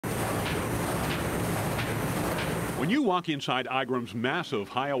When you walk inside Igram's massive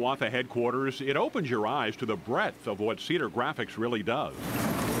Hiawatha headquarters, it opens your eyes to the breadth of what Cedar Graphics really does.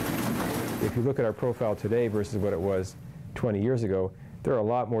 If you look at our profile today versus what it was 20 years ago, there are a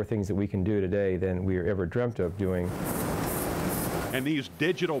lot more things that we can do today than we ever dreamt of doing. And these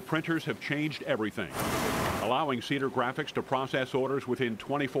digital printers have changed everything, allowing Cedar Graphics to process orders within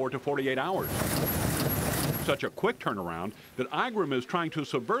 24 to 48 hours. Such a quick turnaround that Igram is trying to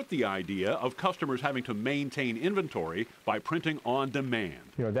subvert the idea of customers having to maintain inventory by printing on demand.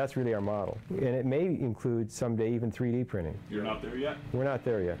 You know, that's really our model. And it may include someday even 3D printing. You're not there yet? We're not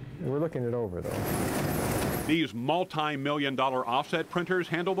there yet. We're looking it over, though. These multi-million-dollar offset printers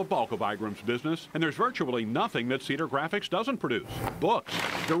handle the bulk of Igram's business, and there's virtually nothing that Cedar Graphics doesn't produce. Books,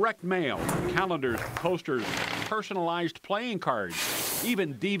 direct mail, calendars, posters, personalized playing cards,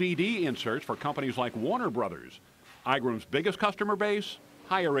 even DVD inserts for companies like Warner Brothers. Igram's biggest customer base?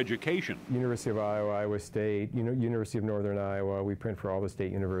 Higher education. University of Iowa, Iowa State, University of Northern Iowa. We print for all the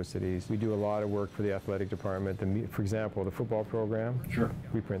state universities. We do a lot of work for the athletic department. For example, the football program. Sure.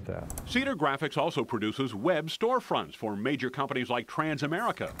 We print that. Cedar Graphics also produces web storefronts for major companies like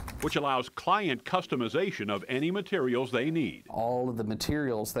Transamerica, which allows client customization of any materials they need. All of the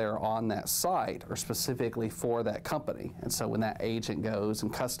materials that are on that site are specifically for that company. And so when that agent goes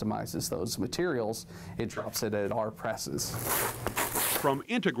and customizes those materials, it drops it at our presses. From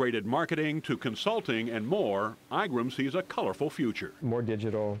integrated marketing to consulting and more, Igram sees a colorful future. More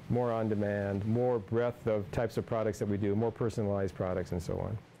digital, more on demand, more breadth of types of products that we do, more personalized products and so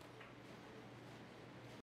on.